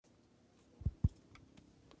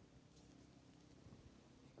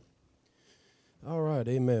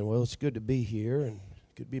right, amen. Well, it's good to be here and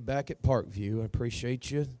good to be back at Parkview. I appreciate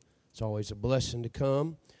you. It's always a blessing to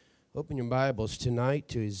come. Open your Bibles tonight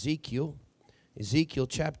to Ezekiel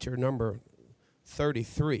chapter number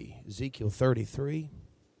 33. Ezekiel 33.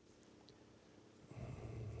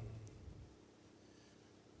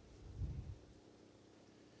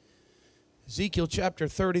 Ezekiel chapter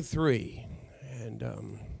 33. And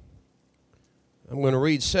I'm going to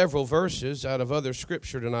read several verses out of other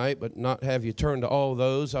scripture tonight, but not have you turn to all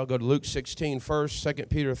those. I'll go to Luke 16 first, 2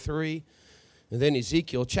 Peter 3, and then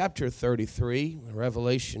Ezekiel chapter 33,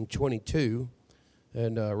 Revelation 22,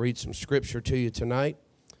 and read some scripture to you tonight.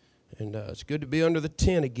 And it's good to be under the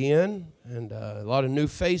tent again, and a lot of new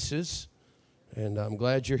faces, and I'm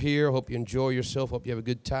glad you're here. Hope you enjoy yourself. Hope you have a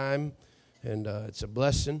good time, and it's a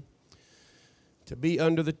blessing to be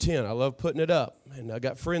under the tent. I love putting it up, and I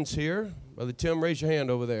got friends here. Brother Tim, raise your hand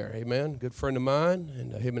over there. Amen. Good friend of mine,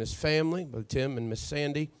 and him and his family, Brother Tim and Miss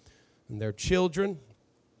Sandy, and their children,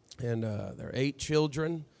 and their 8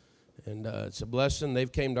 children, and it's a blessing.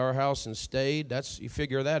 They've came to our house and stayed. You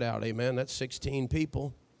figure that out, amen. That's 16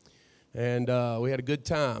 people, and we had a good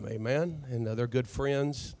time, amen. And they're good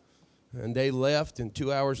friends, and they left, and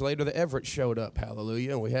 2 hours later, the Everett showed up,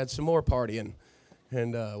 hallelujah, and we had some more partying.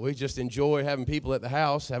 And we just enjoy having people at the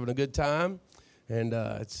house, having a good time. And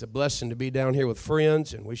it's a blessing to be down here with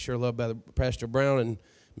friends. And we sure love Pastor Brown and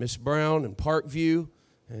Miss Brown and Parkview.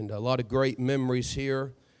 And a lot of great memories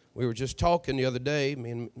here. We were just talking the other day,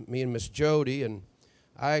 me and Miss Jody. And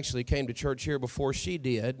I actually came to church here before she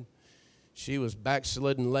did. She was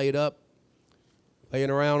backslidden, laid up, laying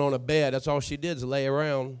around on a bed. That's all she did is lay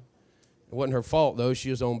around. It wasn't her fault, though.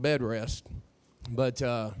 She was on bed rest. But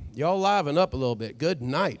y'all liven up a little bit. Good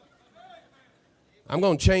night. I'm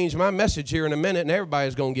going to change my message here in a minute, and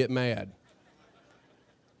everybody's going to get mad.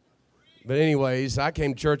 But anyways, I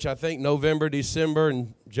came to church, I think, November, December,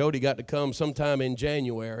 and Jody got to come sometime in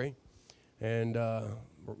January. And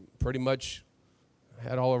pretty much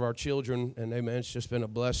had all of our children, and amen, it's just been a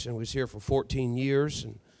blessing. We was here for 14 years,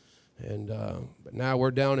 but now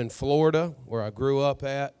we're down in Florida, where I grew up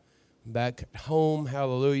at, back at home,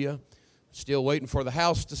 hallelujah. Still waiting for the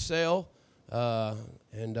house to sell,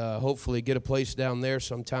 and hopefully get a place down there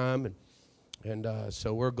sometime. And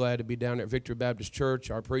so we're glad to be down there at Victory Baptist Church.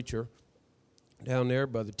 Our preacher down there,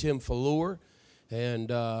 Brother Tim Fallour, and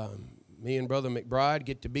me and Brother McBride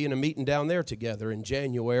get to be in a meeting down there together in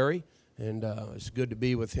January, and it's good to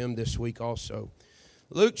be with him this week also.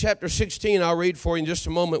 Luke chapter 16, I'll read for you in just a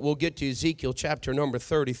moment. We'll get to Ezekiel chapter number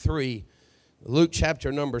 33, Luke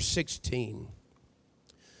chapter number 16.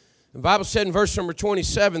 The Bible said in verse number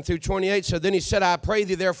 27 through 28, so then he said, I pray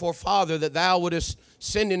thee therefore, Father, that thou wouldest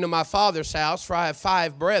send into my father's house, for I have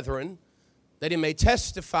 5 brethren, that he may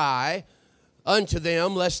testify unto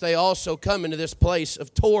them, lest they also come into this place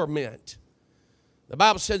of torment. The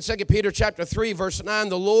Bible said in 2 Peter chapter 3, verse 9,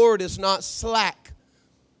 the Lord is not slack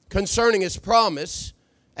concerning his promise,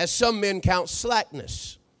 as some men count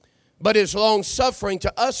slackness, but is long-suffering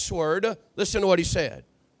to usward, listen to what he said,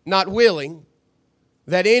 not willing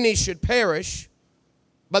that any should perish,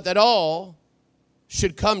 but that all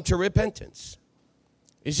should come to repentance.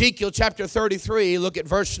 Ezekiel chapter 33, look at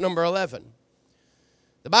verse number 11.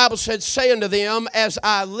 The Bible said, say unto them, as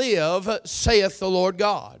I live, saith the Lord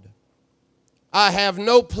God, I have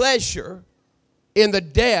no pleasure in the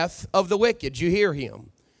death of the wicked. You hear him.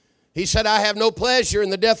 He said, I have no pleasure in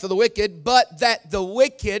the death of the wicked, but that the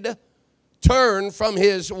wicked turn from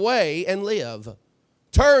his way and live.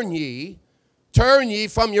 Turn ye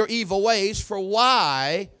from your evil ways, for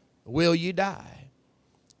why will ye die?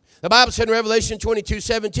 The Bible said in Revelation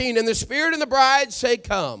 22:17, and the Spirit and the bride say,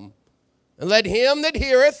 come. And let him that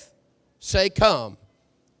heareth say, come.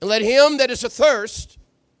 And let him that is athirst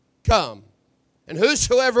come. And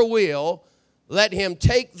whosoever will, let him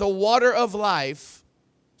take the water of life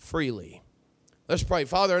freely. Let's pray.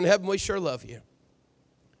 Father in heaven, we sure love you.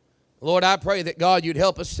 Lord, I pray that, God, you'd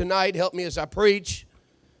help us tonight. Help me as I preach.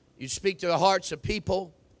 You'd speak to the hearts of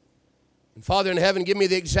people. And Father in heaven, give me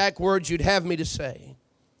the exact words you'd have me to say.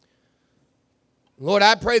 Lord,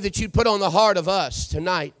 I pray that you'd put on the heart of us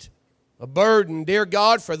tonight a burden, dear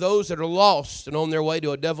God, for those that are lost and on their way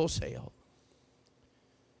to a devil's hell.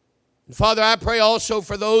 And Father, I pray also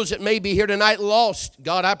for those that may be here tonight lost.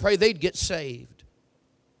 God, I pray they'd get saved.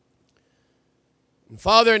 And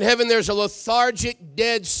Father in heaven, there's a lethargic,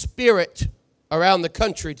 dead spirit around the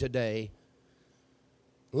country today.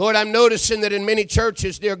 Lord, I'm noticing that in many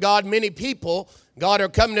churches, dear God, many people, God, are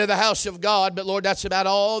coming to the house of God, but Lord, that's about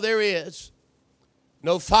all there is.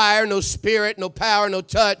 No fire, no spirit, no power, no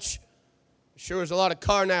touch. Sure is a lot of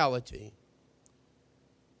carnality.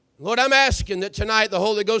 Lord, I'm asking that tonight the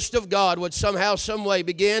Holy Ghost of God would somehow, some way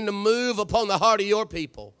begin to move upon the heart of your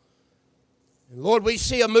people. And Lord, we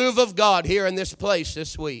see a move of God here in this place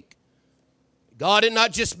this week. God, it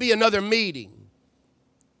not just be another meeting.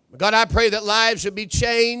 But God, I pray that lives would be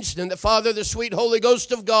changed and that, Father, the sweet Holy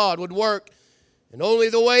Ghost of God would work in only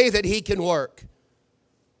the way that He can work.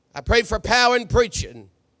 I pray for power in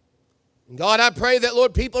preaching. And God, I pray that,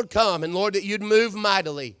 Lord, people would come and, Lord, that you'd move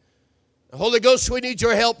mightily. Holy Ghost, we need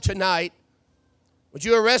your help tonight. Would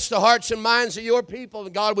you arrest the hearts and minds of your people?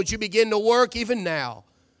 And God, would you begin to work even now?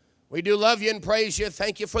 We do love you and praise you.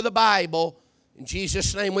 Thank you for the Bible. In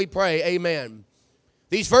Jesus' name we pray. Amen.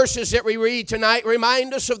 These verses that we read tonight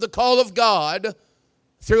remind us of the call of God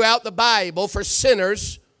throughout the Bible for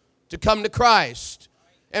sinners to come to Christ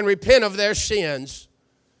and repent of their sins.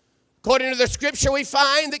 According to the Scripture, we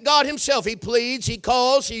find that God Himself, He pleads, He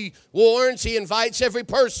calls, He warns, He invites every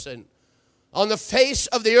person on the face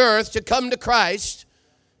of the earth to come to Christ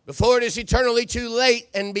before it is eternally too late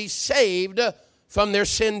and be saved from their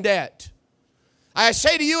sin debt. I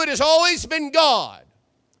say to you, it has always been God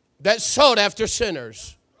that sought after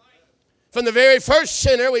sinners. From the very first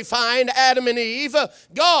sinner we find Adam and Eve,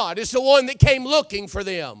 God is the one that came looking for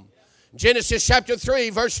them. Genesis chapter 3,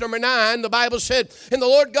 verse number 9, the Bible said, "And the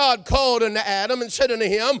Lord God called unto Adam and said unto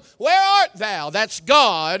him, Where art thou?" That's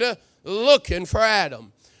God looking for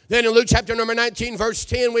Adam. Then in Luke chapter number 19, verse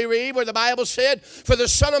 10, we read where the Bible said, "For the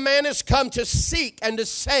Son of Man is come to seek and to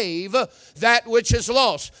save that which is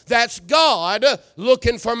lost." That's God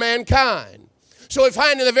looking for mankind. So we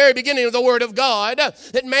find in the very beginning of the Word of God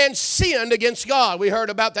that man sinned against God. We heard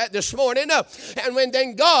about that this morning. And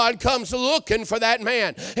then God comes looking for that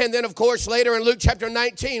man. And then, of course, later in Luke chapter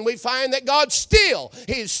 19, we find that God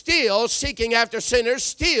He's still seeking after sinners,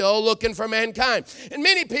 still looking for mankind. And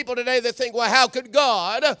many people today that think, well, how could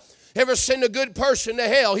God ever send a good person to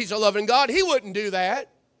hell? He's a loving God. He wouldn't do that.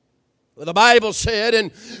 Well, the Bible said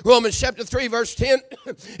in Romans chapter 3, verse 10,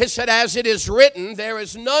 it said, "As it is written, there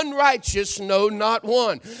is none righteous, no, not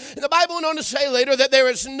one." And the Bible went on to say later that there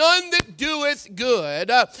is none that doeth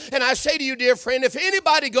good. And I say to you, dear friend, if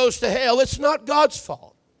anybody goes to hell, it's not God's fault.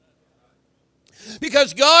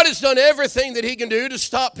 Because God has done everything that He can do to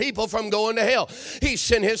stop people from going to hell. He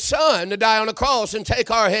sent His Son to die on a cross and take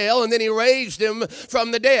our hell, and then He raised Him from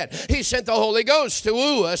the dead. He sent the Holy Ghost to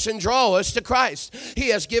woo us and draw us to Christ. He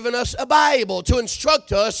has given us a Bible to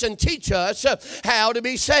instruct us and teach us how to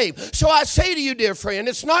be saved. So I say to you, dear friend,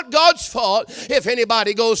 it's not God's fault if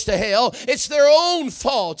anybody goes to hell. It's their own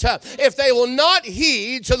fault. If they will not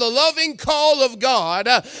heed to the loving call of God,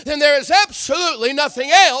 then there is absolutely nothing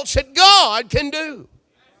else that God can do.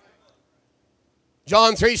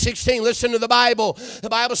 John 3:16, listen to the Bible. The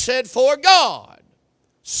Bible said, "For God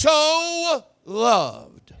so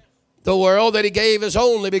loved the world that He gave His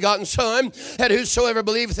only begotten Son, that whosoever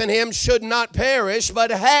believeth in Him should not perish, but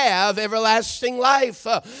have everlasting life."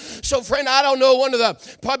 So, friend, I don't know,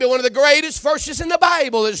 probably one of the greatest verses in the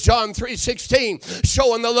Bible is John 3:16,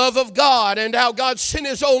 showing the love of God and how God sent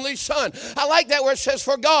His only Son. I like that where it says,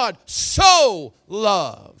 "For God so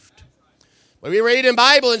loved." When we read in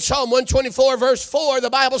Bible in Psalm 124, verse 4,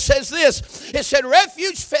 the Bible says this. It said,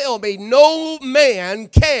 "Refuge failed me, no man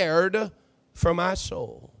cared for my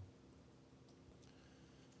soul."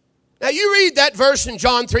 Now you read that verse in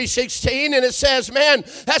John 3:16 and it says, man,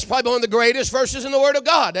 that's probably one of the greatest verses in the Word of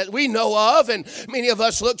God that we know of and many of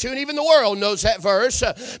us look to, and even the world knows that verse.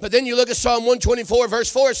 But then you look at Psalm 124 verse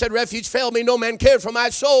 4, it said, "Refuge failed me, no man cared for my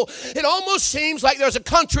soul." It almost seems like there's a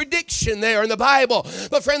contradiction there in the Bible.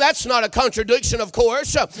 But friend, that's not a contradiction, of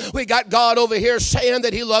course. We got God over here saying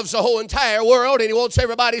that He loves the whole entire world and He wants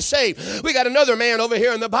everybody saved. We got another man over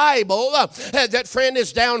here in the Bible that friend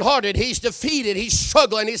is downhearted. He's defeated. He's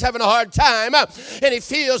struggling. He's having a hard time, and he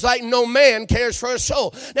feels like no man cares for his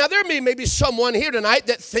soul. Now, there may be someone here tonight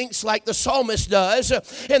that thinks like the psalmist does,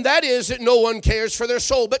 and that is that no one cares for their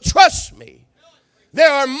soul. But trust me, there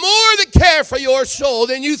are more that care for your soul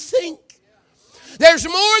than you think. There's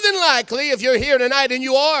more than likely, if you're here tonight and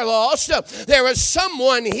you are lost, there is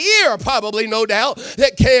someone here, probably no doubt,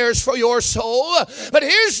 that cares for your soul. But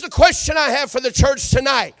here's the question I have for the church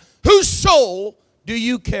tonight. Whose soul do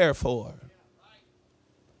you care for?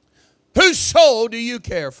 Whose soul do you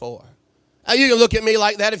care for? Now, you can look at me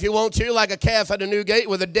like that if you want to, like a calf at a new gate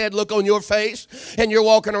with a dead look on your face, and you're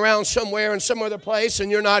walking around somewhere in some other place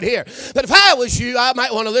and you're not here. But if I was you, I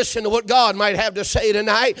might want to listen to what God might have to say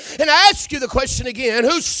tonight. And I ask you the question again,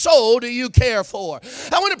 whose soul do you care for?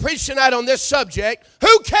 I want to preach tonight on this subject.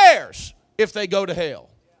 Who cares if they go to hell?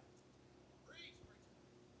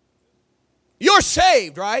 You're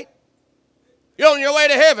saved, right? You're on your way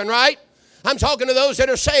to heaven, right? I'm talking to those that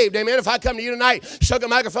are saved. Amen. If I come to you tonight, stuck a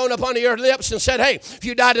microphone up onto your lips and said, hey, if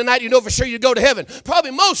you die tonight, you know for sure you'd go to heaven.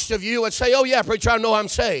 Probably most of you would say, oh yeah, preacher, I know I'm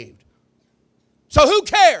saved. So who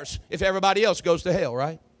cares if everybody else goes to hell,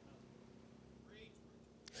 right?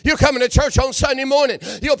 You're coming to church on Sunday morning.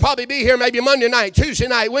 You'll probably be here maybe Monday night, Tuesday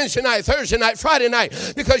night, Wednesday night, Thursday night, Friday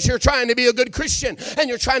night, because you're trying to be a good Christian and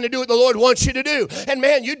you're trying to do what the Lord wants you to do. And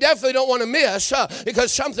man, you definitely don't want to miss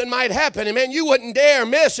because something might happen. And man, you wouldn't dare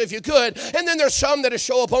miss if you could. And then there's some that'll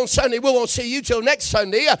show up on Sunday. We won't see you till next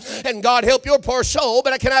Sunday. And God help your poor soul.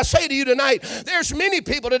 But can I say to you tonight, there's many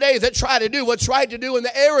people today that try to do what's right to do in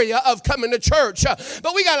the area of coming to church.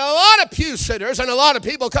 But we got a lot of pew sitters and a lot of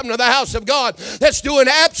people coming to the house of God that's doing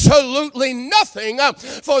absolutely nothing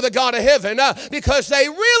for the God of heaven because they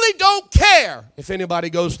really don't care if anybody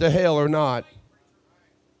goes to hell or not.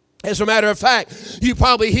 As a matter of fact, you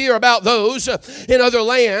probably hear about those in other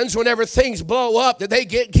lands whenever things blow up that they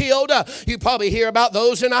get killed. You probably hear about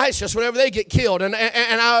those in ISIS whenever they get killed. And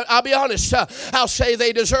I'll be honest, I'll say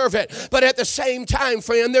they deserve it. But at the same time,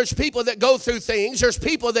 friend, there's people that go through things. There's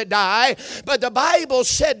people that die. But the Bible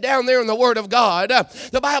said down there in the Word of God,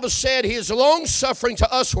 the Bible said He is long-suffering to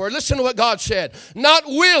usward. Listen to what God said. Not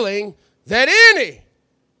willing that any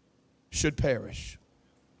should perish.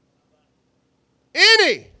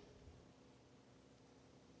 Any.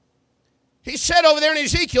 He said over there in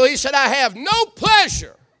Ezekiel, he said, I have no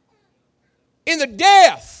pleasure in the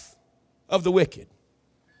death of the wicked.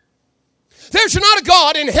 There's not a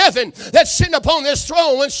God in heaven that's sitting upon this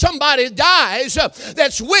throne when somebody dies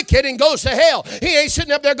that's wicked and goes to hell. He ain't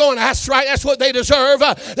sitting up there going, that's right, that's what they deserve.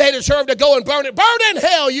 They deserve to go and burn it. Burn in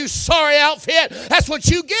hell, you sorry outfit. That's what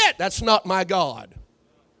you get. That's not my God.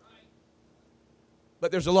 But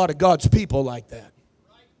there's a lot of God's people like that.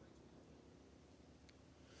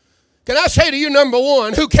 Can I say to you, number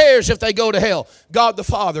one, who cares if they go to hell? God the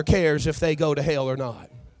Father cares if they go to hell or not.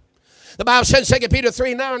 The Bible said in 2 Peter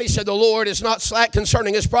 3:9, he said, the Lord is not slack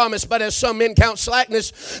concerning his promise, but as some men count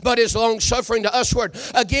slackness, but is long-suffering to usward.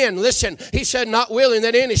 Again, listen, he said, not willing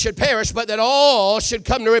that any should perish, but that all should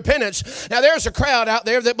come to repentance. Now, there's a crowd out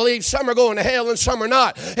there that believes some are going to hell and some are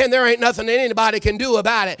not, and there ain't nothing that anybody can do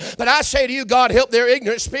about it. But I say to you, God help their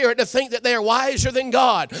ignorant spirit to think that they're wiser than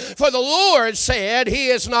God. For the Lord said, he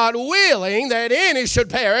is not willing that any should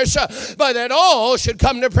perish, but that all should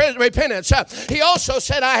come to repentance. He also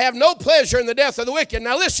said, I have no pleasure in the death of the wicked.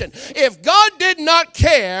 Now listen, if God did not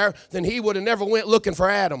care, then he would have never went looking for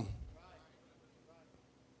Adam.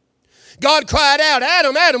 God cried out,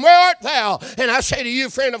 Adam, Adam, where art thou? And I say to you,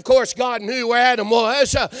 friend, of course, God knew where Adam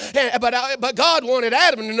was. But God wanted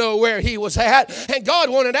Adam to know where he was at. And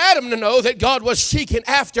God wanted Adam to know that God was seeking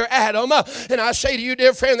after Adam. And I say to you,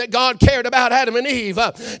 dear friend, that God cared about Adam and Eve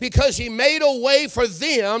because he made a way for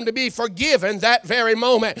them to be forgiven that very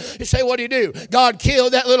moment. You say, what did he do? God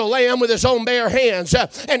killed that little lamb with his own bare hands.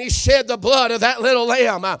 And he shed the blood of that little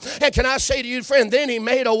lamb. And can I say to you, friend, then he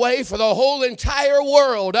made a way for the whole entire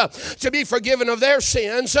world to be forgiven of their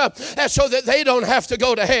sins so that they don't have to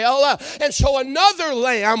go to hell. And so another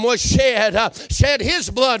lamb was shed his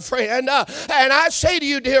blood, friend. And I say to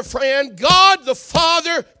you, dear friend, God the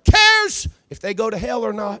Father cares if they go to hell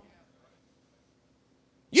or not.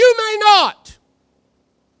 You may not.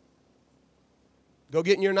 Go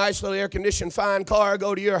get in your nice little air-conditioned fine car,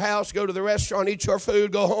 go to your house, go to the restaurant, eat your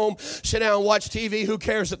food, go home, sit down, watch TV. Who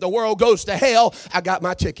cares that the world goes to hell? I got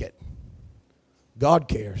my ticket. God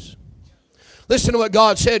cares. Listen to what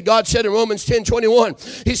God said. God said in Romans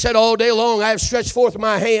 10:21, he said, all day long I have stretched forth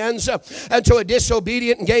my hands unto a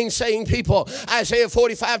disobedient and gainsaying people. Isaiah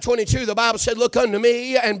 45:22, the Bible said, look unto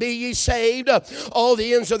me and be ye saved, all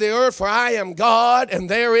the ends of the earth, for I am God and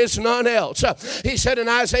there is none else. He said in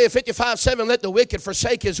Isaiah 55:7, let the wicked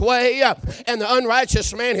forsake his way and the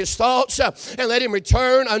unrighteous man his thoughts, and let him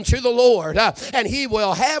return unto the Lord, and he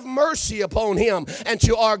will have mercy upon him, and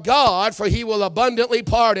to our God, for he will abundantly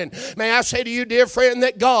pardon. May I say to you, dear friend,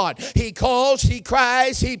 that God, he calls, he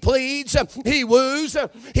cries, he pleads, he woos,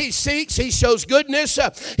 he seeks, he shows goodness,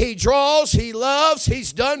 he draws, he loves,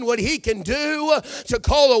 he's done what he can do to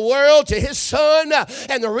call the world to his son.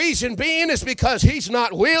 And the reason being is because he's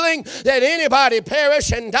not willing that anybody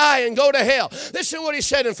perish and die and go to hell. Listen to what he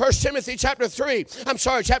said in 1 Timothy chapter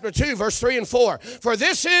 2, verse 3 and 4. For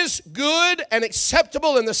this is good and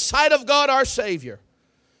acceptable in the sight of God our Savior,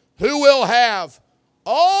 who will have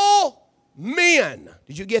all men.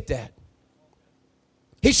 Did you get that?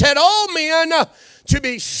 He said all men to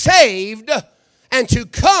be saved and to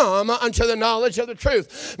come unto the knowledge of the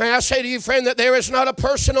truth. May I say to you, friend, that there is not a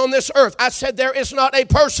person on this earth. I said there is not a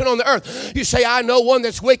person on the earth. You say, I know one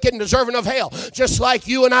that's wicked and deserving of hell, just like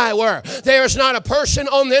you and I were. There is not a person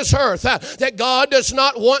on this earth that God does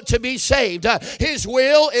not want to be saved. His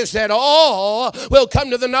will is that all will come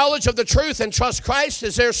to the knowledge of the truth and trust Christ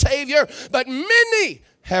as their Savior, but many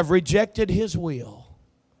have rejected His will.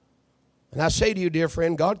 And I say to you, dear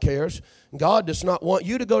friend, God cares. God does not want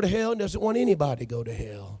you to go to hell and doesn't want anybody to go to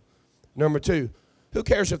hell. Number two, who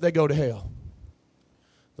cares if they go to hell?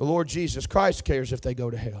 The Lord Jesus Christ cares if they go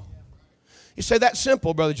to hell. You say, that's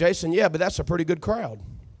simple, Brother Jason. Yeah, but that's a pretty good crowd.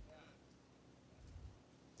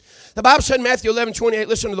 The Bible said in Matthew 11:28,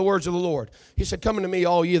 listen to the words of the Lord. He said, come unto me,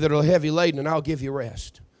 all ye that are heavy laden, and I'll give you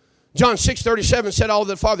rest. John 6:37 said, all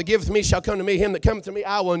that the Father giveth me shall come to me. Him that cometh to me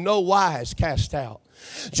I will no wise cast out.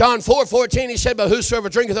 John 4:14, he said, but whosoever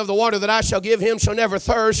drinketh of the water that I shall give him shall never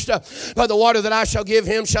thirst, but the water that I shall give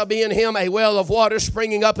him shall be in him a well of water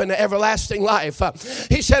springing up into everlasting life.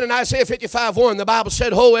 He said in Isaiah 55:1, the Bible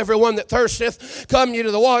said, ho, everyone that thirsteth, come ye to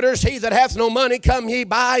the waters. He that hath no money, come ye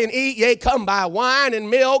buy and eat. Yea, come buy wine and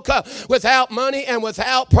milk without money and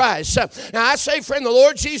without price. Now I say, friend, the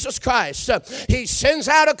Lord Jesus Christ, He sends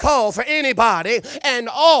out a call for anybody and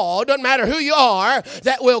all, doesn't matter who you are,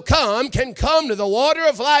 that will come, can come to the water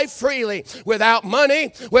of life freely, without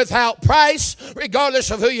money, without price, regardless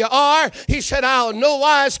of who you are. He said, I'll no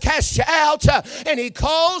wise cast you out. And He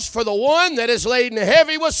calls for the one that is laden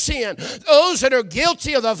heavy with sin, those that are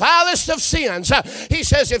guilty of the vilest of sins. He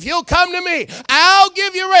says, if you'll come to me, I'll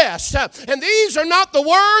give you rest. And these are not the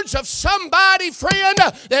words of somebody, friend,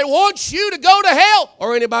 that wants you to go to hell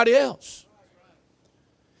or anybody else.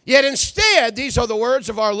 Yet instead, these are the words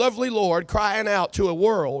of our lovely Lord crying out to a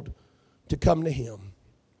world to come to Him.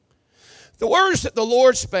 The words that the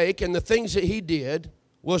Lord spake and the things that He did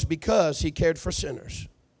was because He cared for sinners.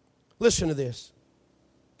 Listen to this.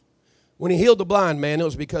 When He healed the blind man, it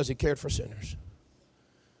was because He cared for sinners.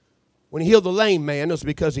 When He healed the lame man, it was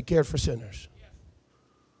because He cared for sinners.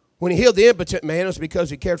 When He healed the impotent man, it was because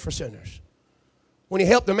He cared for sinners. When He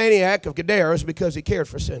helped the maniac of Gadara, it was because He cared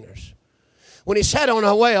for sinners. When He sat on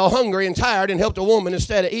a well, hungry and tired, and helped a woman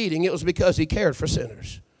instead of eating, it was because He cared for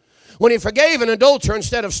sinners. When He forgave an adulterer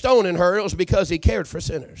instead of stoning her, it was because He cared for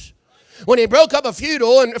sinners. When He broke up a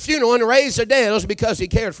funeral and raised the dead, it was because He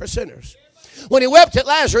cared for sinners. When He wept at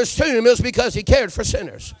Lazarus' tomb, it was because He cared for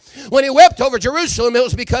sinners. When He wept over Jerusalem, it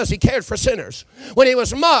was because He cared for sinners. When He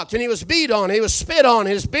was mocked and He was beat on, He was spit on,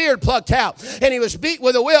 His beard plucked out, and He was beat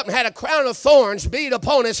with a whip and had a crown of thorns beat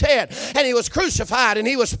upon His head, and He was crucified and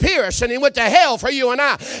He was pierced and He went to hell for you and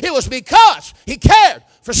I, it was because He cared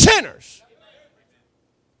for sinners.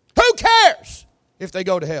 Who cares if they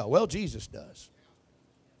go to hell? Well, Jesus does.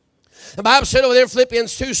 The Bible said over there in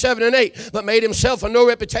Philippians 2:7-8, but made Himself of no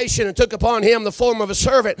reputation and took upon Him the form of a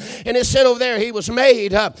servant. And it said over there, He was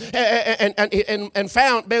made and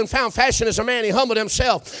found fashioned as a man. He humbled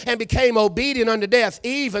Himself and became obedient unto death,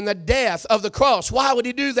 even the death of the cross. Why would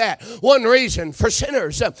He do that? One reason, for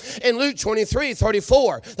sinners. In Luke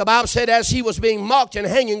 23:34, the Bible said, as He was being mocked and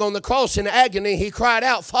hanging on the cross in agony, He cried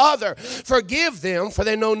out, Father, forgive them, for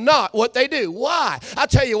they know not what they do. Why? I'll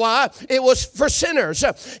tell you why. It was for sinners.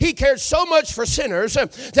 He cared so much for sinners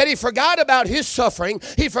that He forgot about His suffering.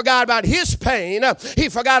 He forgot about His pain. He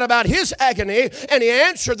forgot about His agony. And He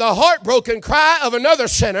answered the heartbroken cry of another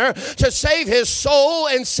sinner to save his soul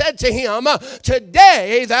and said to him,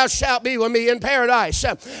 today thou shalt be with me in paradise.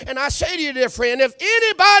 And I say to you, dear friend, if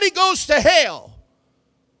anybody goes to hell,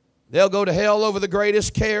 they'll go to hell over the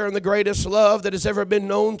greatest care and the greatest love that has ever been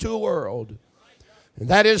known to a world. And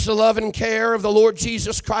that is the love and care of the Lord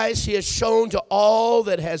Jesus Christ He has shown to all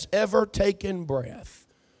that has ever taken breath.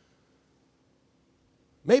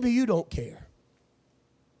 Maybe you don't care,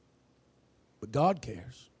 but God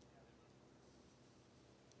cares.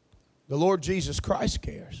 The Lord Jesus Christ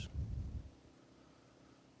cares.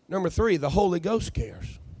 Number 3, the Holy Ghost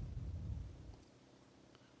cares.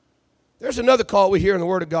 There's another call we hear in the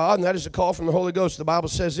Word of God, and that is a call from the Holy Ghost. The Bible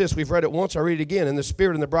says this. We've read it once. I'll read it again. And the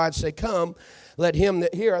Spirit and the bride say, come. Let him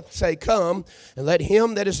that heareth say, come. And let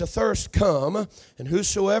him that is athirst come. And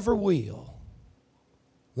whosoever will,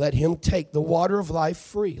 let him take the water of life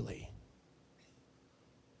freely.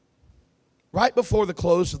 Right before the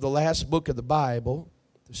close of the last book of the Bible,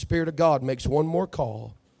 the Spirit of God makes one more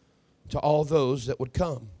call to all those that would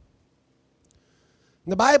come.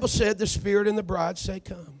 And the Bible said the Spirit and the bride say,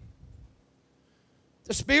 come.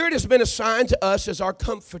 The Spirit has been assigned to us as our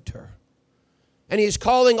comforter. And He's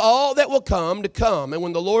calling all that will come to come. And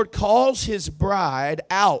when the Lord calls His bride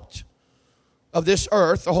out, of this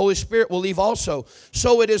earth, the Holy Spirit will leave also.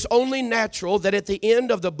 So it is only natural that at the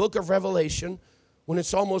end of the book of Revelation, when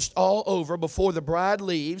it's almost all over, before the bride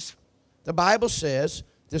leaves, the Bible says,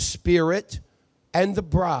 the Spirit and the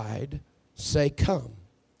bride say, come.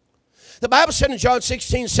 The Bible said in John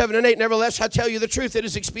 16, 7 and 8, nevertheless, I tell you the truth, it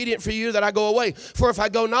is expedient for you that I go away. For if I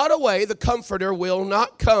go not away, the Comforter will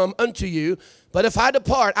not come unto you. But if I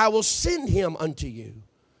depart, I will send him unto you.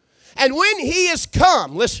 And when he is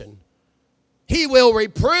come, listen, he will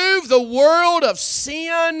reprove the world of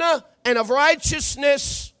sin and of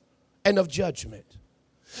righteousness and of judgment.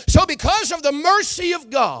 So because of the mercy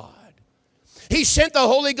of God, he sent the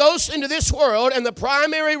Holy Ghost into this world, and the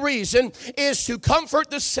primary reason is to comfort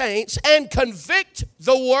the saints and convict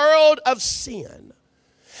the world of sin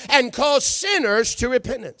and call sinners to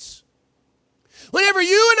repentance. Whenever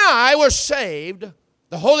you and I were saved,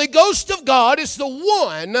 the Holy Ghost of God is the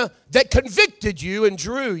one that convicted you and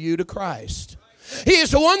drew you to Christ. He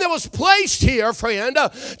is the one that was placed here, friend,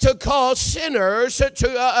 to call sinners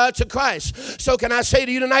to Christ. So can I say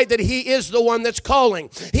to you tonight that he is the one that's calling.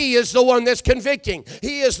 He is the one that's convicting.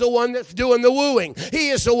 He is the one that's doing the wooing. He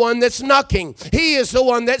is the one that's knocking. He is the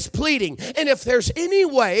one that's pleading. And if there's any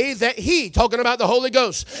way that he, talking about the Holy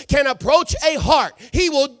Ghost, can approach a heart, he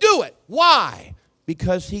will do it. Why?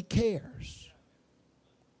 Because he cares.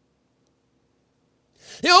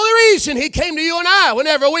 The only reason he came to you and I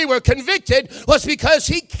whenever we were convicted was because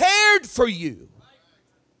he cared for you.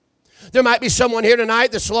 There might be someone here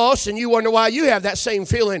tonight that's lost, and you wonder why you have that same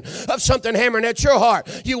feeling of something hammering at your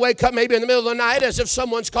heart. You wake up maybe in the middle of the night as if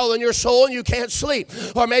someone's calling your soul and you can't sleep.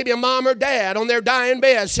 Or maybe a mom or dad on their dying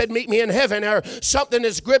bed said, meet me in heaven. Or something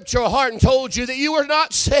has gripped your heart and told you that you are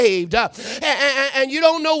not saved. And you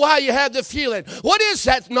don't know why you have the feeling. What is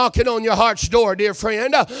that knocking on your heart's door, dear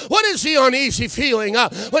friend? What is the uneasy feeling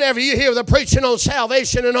whenever you hear the preaching on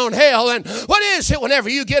salvation and on hell? And what is it whenever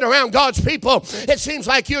you get around God's people? It seems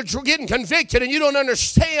like you're getting convicted and you don't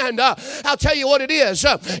understand. I'll tell you what it is.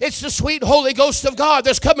 It's the sweet Holy Ghost of God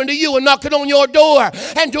that's coming to you and knocking on your door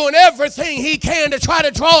and doing everything he can to try to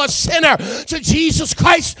draw a sinner to Jesus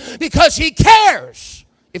Christ because he cares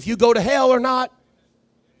if you go to hell or not.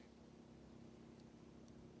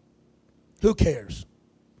 Who cares?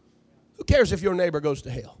 Who cares if your neighbor goes to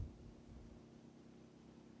hell?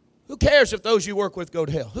 Who cares if those you work with go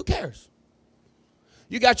to hell? Who cares?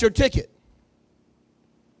 You got your ticket.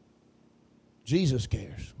 Jesus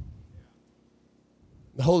cares.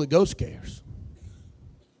 The Holy Ghost cares.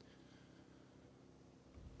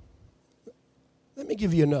 Let me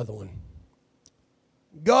give you another one.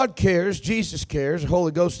 God cares, Jesus cares, the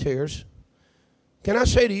Holy Ghost cares. Can I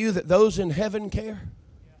say to you that those in heaven care?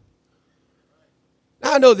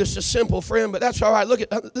 Now, I know this is simple, friend, but that's all right. Look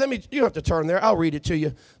at, you don't have to turn there. I'll read it to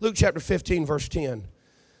you. Luke chapter 15, verse 10.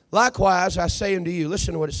 Likewise, I say unto you,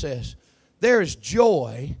 listen to what it says. There is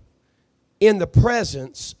joy in the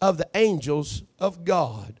presence of the angels of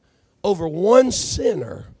God over one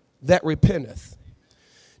sinner that repenteth.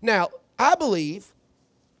 Now, I believe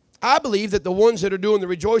that the ones that are doing the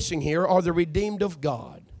rejoicing here are the redeemed of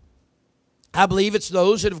God. I believe it's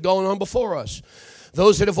those that have gone on before us,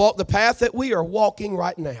 those that have walked the path that we are walking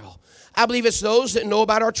right now. I believe it's those that know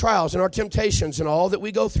about our trials and our temptations and all that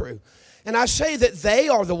we go through. And I say that they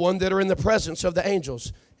are the ones that are in the presence of the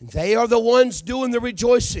angels. And they are the ones doing the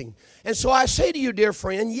rejoicing. And so I say to you, dear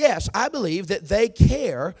friend, yes, I believe that they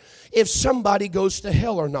care if somebody goes to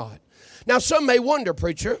hell or not. Now, some may wonder,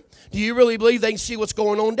 preacher, do you really believe they can see what's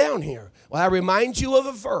going on down here? Well, I remind you of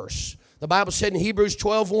a verse. The Bible said in Hebrews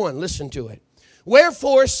 12:1, listen to it.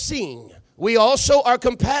 Wherefore, seeing we also are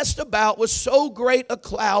compassed about with so great a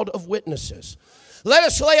cloud of witnesses, let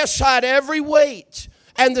us lay aside every weight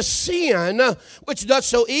and the sin which doth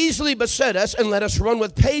so easily beset us, and let us run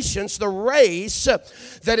with patience the race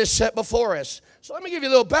that is set before us. So let me give you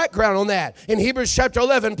a little background on that. In Hebrews chapter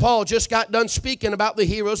 11, Paul just got done speaking about the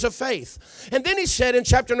heroes of faith. And then he said in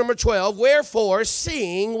chapter number 12, wherefore,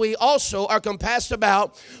 seeing we also are compassed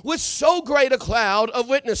about with so great a cloud of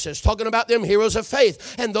witnesses, talking about them heroes of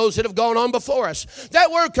faith and those that have gone on before us.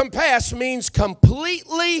 That word compass means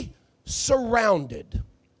completely surrounded.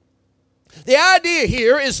 The idea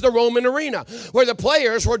here is the Roman arena, where the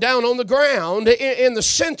players were down on the ground in the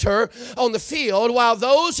center on the field, while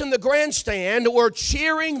those in the grandstand were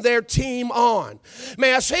cheering their team on.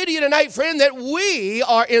 May I say to you tonight, friend, that we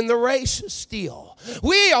are in the race still.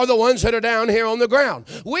 We are the ones that are down here on the ground.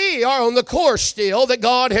 We are on the course still that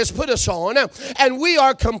God has put us on, and we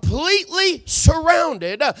are completely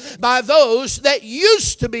surrounded by those that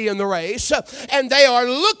used to be in the race, and they are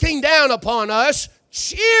looking down upon us,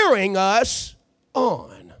 cheering us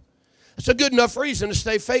on. It's a good enough reason to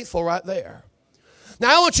stay faithful right there.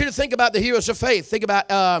 Now, I want you to think about the heroes of faith. Think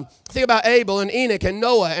about Abel and Enoch and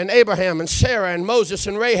Noah and Abraham and Sarah and Moses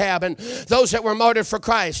and Rahab and those that were martyred for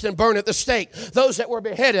Christ and burned at the stake, those that were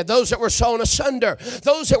beheaded, those that were sawn asunder,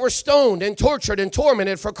 those that were stoned and tortured and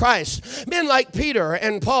tormented for Christ. Men like Peter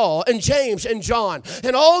and Paul and James and John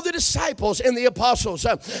and all the disciples and the apostles.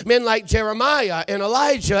 Men like Jeremiah and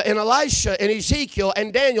Elijah and Elisha and Ezekiel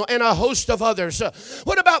and Daniel and a host of others.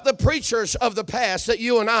 What about the preachers of the past that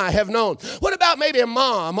you and I have known? What about maybe a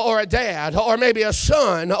mom or a dad or maybe a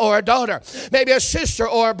son or a daughter, maybe a sister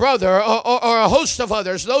or a brother or a host of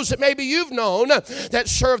others, those that maybe you've known that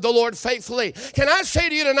serve the Lord faithfully? Can I say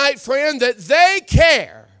to you tonight, friend, that they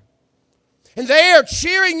care and they are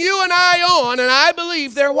cheering you and I on, and I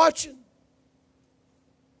believe they're watching.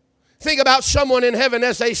 Think about someone in heaven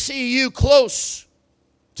as they see you close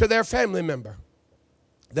to their family member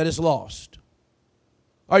that is lost.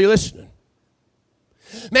 Are you listening?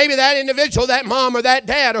 Maybe that individual, that mom or that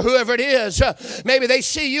dad or whoever it is, maybe they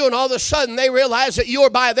see you and all of a sudden they realize that you're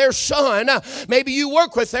by their son. Maybe you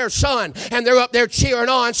work with their son and they're up there cheering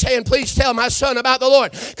on saying, please tell my son about the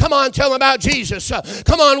Lord. Come on, tell him about Jesus.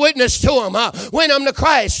 Come on, witness to him. Win them to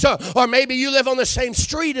Christ. Or maybe you live on the same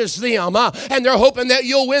street as them and they're hoping that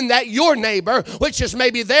you'll win that your neighbor, which is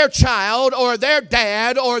maybe their child or their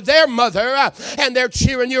dad or their mother, and they're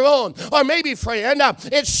cheering you on. Or maybe, friend,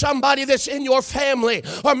 it's somebody that's in your family.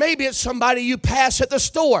 Or maybe it's somebody you pass at the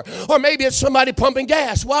store. Or maybe it's somebody pumping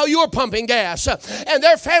gas while you're pumping gas. And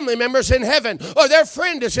their family member's in heaven. Or their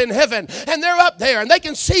friend is in heaven. And they're up there and they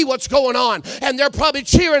can see what's going on. And they're probably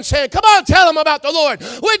cheering, saying, come on, tell them about the Lord.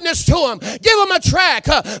 Witness to them. Give them a track.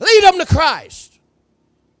 Lead them to Christ.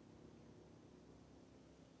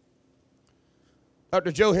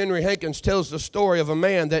 Dr. Joe Henry Hankins tells the story of a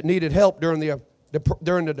man that needed help during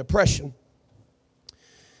the Depression.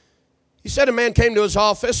 He said a man came to his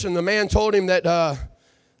office, and the man told him that,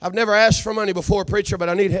 I've never asked for money before, preacher, but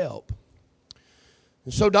I need help.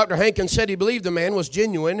 And so Dr. Hankins said he believed the man was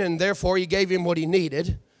genuine, and therefore he gave him what he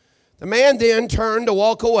needed. The man then turned to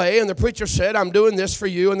walk away, and the preacher said, I'm doing this for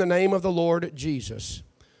you in the name of the Lord Jesus.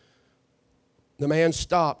 The man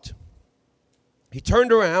stopped. He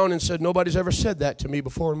turned around and said, nobody's ever said that to me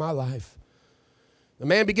before in my life. The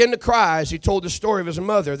man began to cry as he told the story of his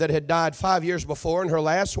mother that had died 5 years before, and her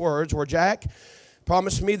last words were, Jack,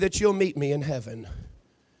 promise me that you'll meet me in heaven.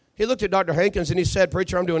 He looked at Dr. Hankins and he said,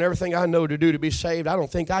 preacher, I'm doing everything I know to do to be saved. I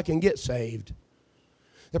don't think I can get saved.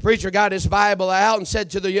 The preacher got his Bible out and said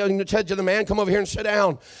to the man, come over here and sit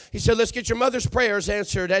down. He said, let's get your mother's prayers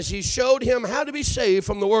answered. As he showed him how to be saved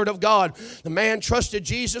from the Word of God, the man trusted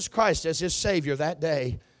Jesus Christ as his Savior that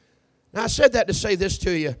day. Now, I said that to say this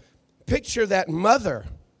to you. Picture that mother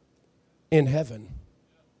in heaven.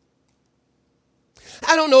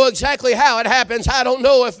 I don't know exactly how it happens. I don't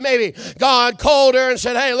know if maybe God called her and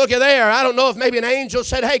said, hey, look at there. I don't know if maybe an angel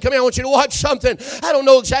said, hey, come here, I want you to watch something. I don't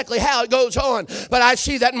know exactly how it goes on. But I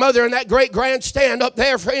see that mother in that great grandstand up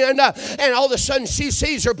there, friend, and all of a sudden she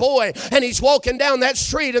sees her boy, and he's walking down that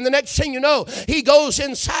street, and the next thing you know, he goes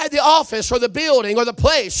inside the office or the building or the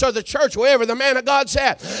place or the church, wherever the man of God's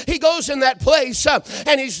at. He goes in that place,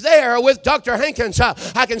 and he's there with Dr. Hankins.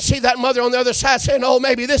 I can see that mother on the other side saying, oh,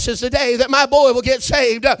 maybe this is the day that my boy will get saved.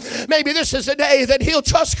 Maybe this is the day that he'll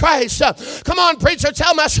trust Christ. Come on, preacher,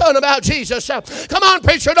 tell my son about Jesus. Come on,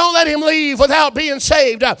 preacher, don't let him leave without being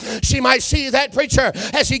saved. She might see that preacher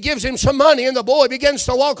as he gives him some money and the boy begins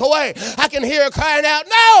to walk away. I can hear her crying out,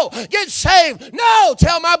 no, get saved. No,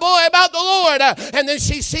 tell my boy about the Lord. And then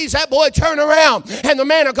she sees that boy turn around and the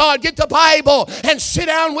man of God get the Bible and sit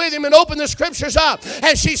down with him and open the scriptures up.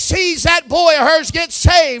 And she sees that boy of hers get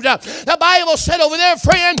saved. The Bible said over there,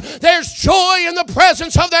 friend, there's joy in the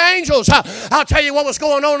presence of the angels. I'll tell you what was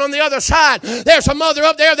going on the other side. There's a mother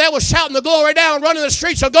up there that was shouting the glory down, running the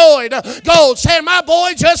streets of gold, saying, my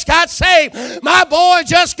boy just got saved. My boy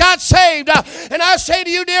just got saved. And I say to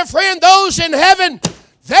you, dear friend, those in heaven,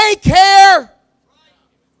 they care.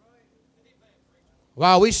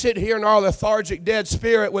 While we sit here in our lethargic, dead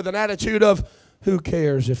spirit with an attitude of, who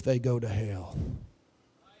cares if they go to hell?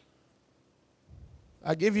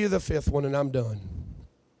 I give you the fifth one and I'm done.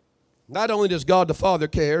 Not only does God the Father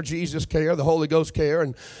care, Jesus care, the Holy Ghost care,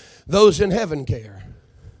 and those in heaven care,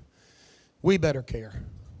 we better care.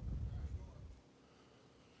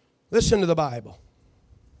 Listen to the Bible.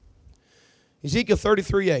 Ezekiel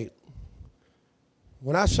 33:8.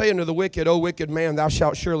 When I say unto the wicked, O wicked man, thou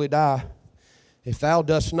shalt surely die, if thou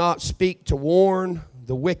dost not speak to warn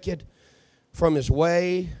the wicked from his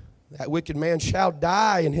way, that wicked man shall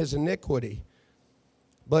die in his iniquity.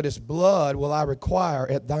 But his blood will I require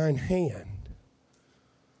at thine hand.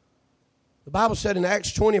 The Bible said in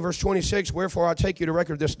Acts 20, verse 26, wherefore I take you to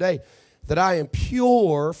record this day, that I am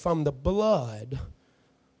pure from the blood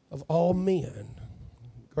of all men.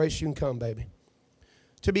 Grace, you can come, baby.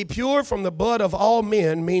 To be pure from the blood of all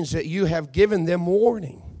men means that you have given them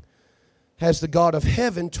warning. Has the God of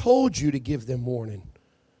heaven told you to give them warning?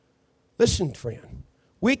 Listen, friend,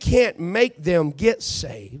 we can't make them get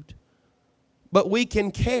saved, but we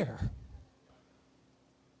can care.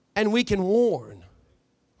 And we can warn.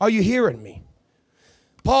 Are you hearing me?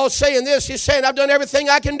 Paul's saying this. He's saying, I've done everything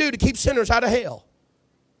I can do to keep sinners out of hell.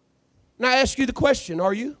 Now I ask you the question,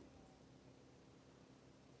 are you?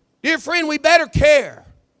 Dear friend, we better care.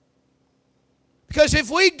 Because if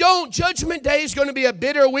we don't, Judgment Day is going to be a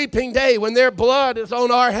bitter weeping day when their blood is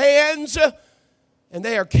on our hands and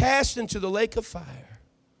they are cast into the lake of fire.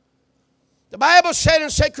 The Bible said in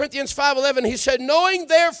 2 Corinthians 5:11, he said, knowing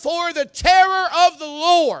therefore the terror of the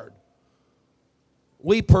Lord,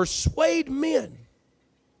 we persuade men.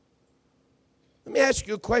 Let me ask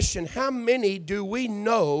you a question. How many do we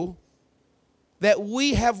know that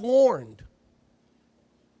we have warned?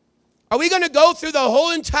 Are we going to go through the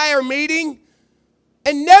whole entire meeting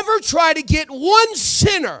and never try to get one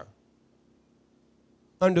sinner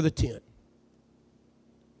under the tent?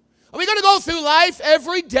 Are we going to go through life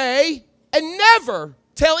every day and never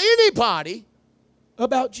tell anybody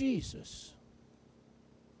about Jesus?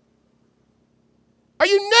 Are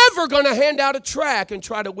you never going to hand out a tract and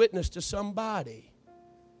try to witness to somebody?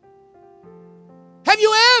 Have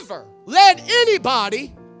you ever led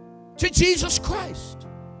anybody to Jesus Christ?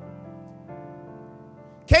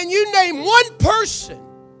 Can you name one person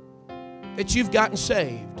that you've gotten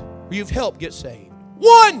saved or you've helped get saved?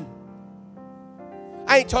 One!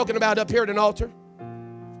 I ain't talking about up here at an altar.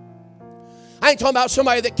 I ain't talking about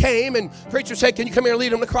somebody that came and preacher said, can you come here and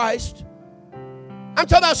lead them to Christ? I'm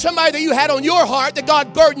talking about somebody that you had on your heart, that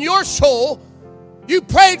God burdened your soul. You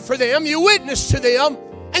prayed for them, you witnessed to them,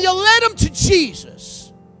 and you led them to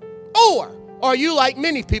Jesus. Or are you like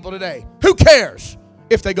many people today? Who cares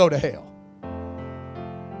if they go to hell?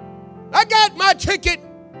 I got my ticket.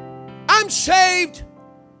 I'm saved.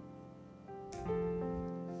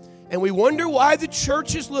 And we wonder why the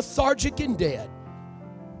church is lethargic and dead.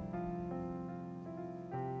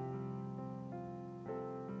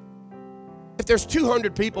 If there's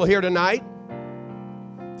 200 people here tonight,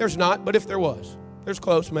 there's not, but if there was, there's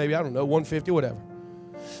close, maybe, I don't know, 150, whatever.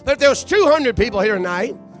 But if there was 200 people here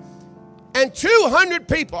tonight, and 200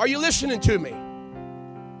 people, are you listening to me?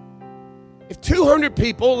 If 200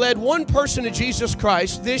 people led one person to Jesus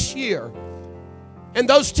Christ this year, and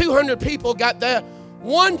those 200 people got that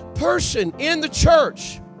one person in the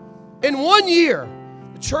church in 1 year,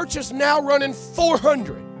 the church is now running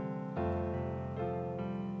 400.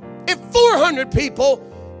 If 400 people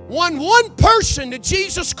won one person to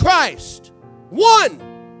Jesus Christ, one,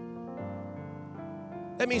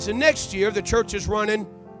 that means the next year the church is running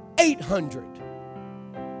 800.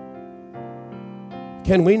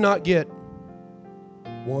 Can we not get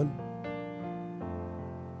one?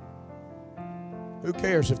 Who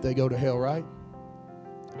cares if they go to hell, right?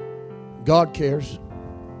 God cares.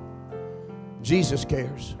 Jesus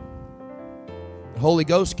cares. The Holy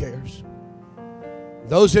Ghost cares.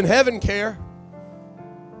 Those in heaven care.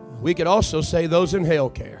 We could also say those in hell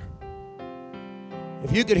care.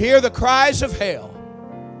 If you could hear the cries of hell,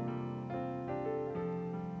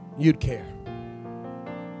 you'd care.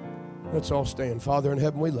 Let's all stand. Father in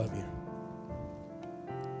heaven, we love you.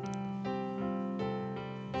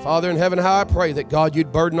 Father in heaven, how I pray that, God,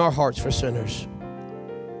 you'd burden our hearts for sinners.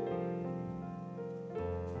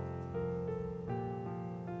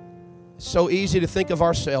 It's so easy to think of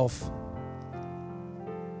ourselves.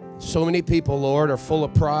 So many people, Lord, are full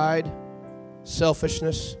of pride,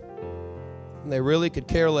 selfishness, and they really could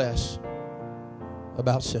care less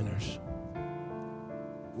about sinners.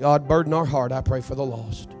 God, burden our heart, I pray, for the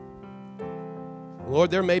lost.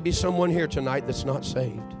 Lord, there may be someone here tonight that's not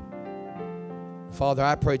saved. Father,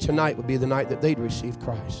 I pray tonight would be the night that they'd receive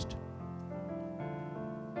Christ.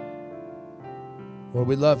 Lord,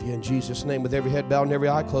 we love you in Jesus' name, with every head bowed and every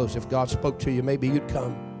eye closed. If God spoke to you, maybe you'd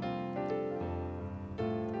come.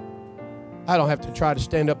 I don't have to try to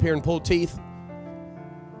stand up here and pull teeth.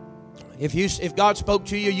 If God spoke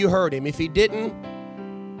to you, you heard him. If he didn't,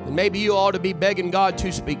 then maybe you ought to be begging God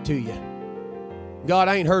to speak to you. God,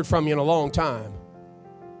 I ain't heard from you in a long time.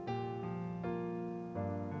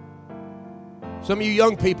 Some of you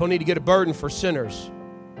young people need to get a burden for sinners.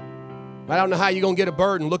 I don't know how you're going to get a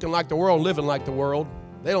burden looking like the world, living like the world.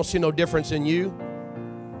 They don't see no difference in you.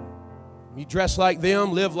 You dress like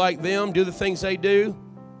them, live like them, do the things they do.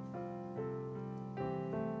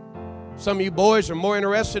 Some of you boys are more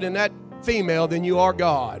interested in that female than you are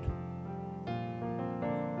God.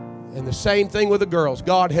 And the same thing with the girls.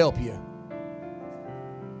 God help you.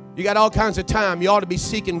 You got all kinds of time. You ought to be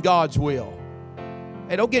seeking God's will.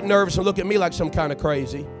 Hey, don't get nervous and look at me like some kind of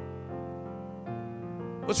crazy.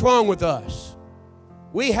 What's wrong with us?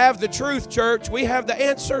 We have the truth, church. We have the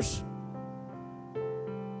answers.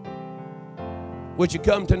 Would you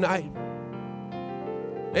come tonight?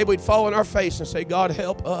 Maybe we'd fall on our face and say, God,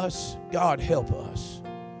 help us. God, help us.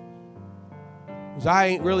 Because I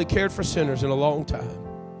ain't really cared for sinners in a long time.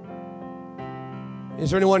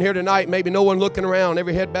 Is there anyone here tonight, maybe no one looking around,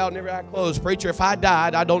 every head bowed and every eye closed? Preacher, if I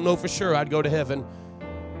died, I don't know for sure I'd go to heaven.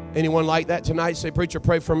 Anyone like that tonight? Say, preacher,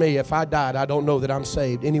 pray for me. If I died, I don't know that I'm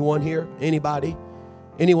saved. Anyone here? Anybody?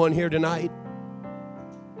 Anyone here tonight?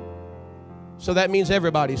 So that means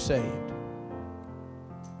everybody's saved.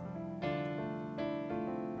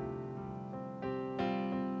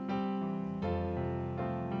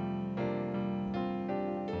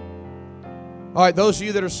 All right, those of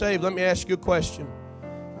you that are saved, let me ask you a question.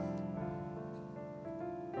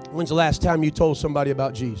 When's the last time you told somebody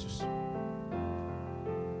about Jesus?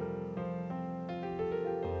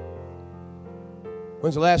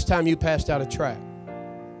 When's the last time you passed out a tract?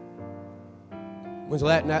 When's the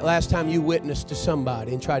last time you witnessed to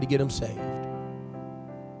somebody and tried to get them saved?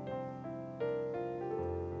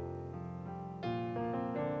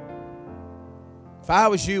 If I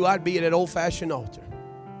was you, I'd be at an old-fashioned altar.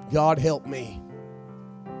 God help me.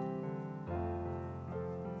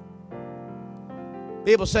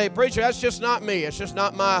 People say, preacher, that's just not me. It's just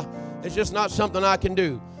not something I can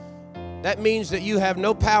do. That means that you have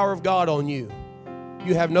no power of God on you.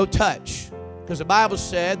 You have no touch. Because the Bible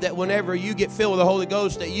said that whenever you get filled with the Holy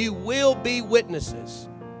Ghost, that you will be witnesses.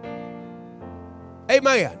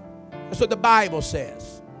 Amen. That's what the Bible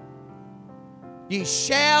says. Ye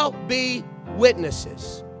shall be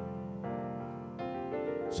witnesses.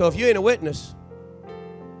 So if you ain't a witness,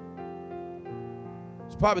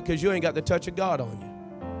 it's probably because you ain't got the touch of God on you.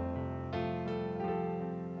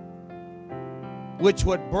 Which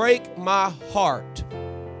would break my heart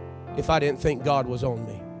if I didn't think God was on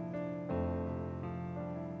me.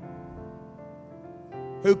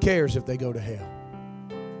 Who cares if they go to hell?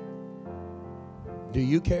 Do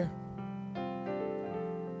you care?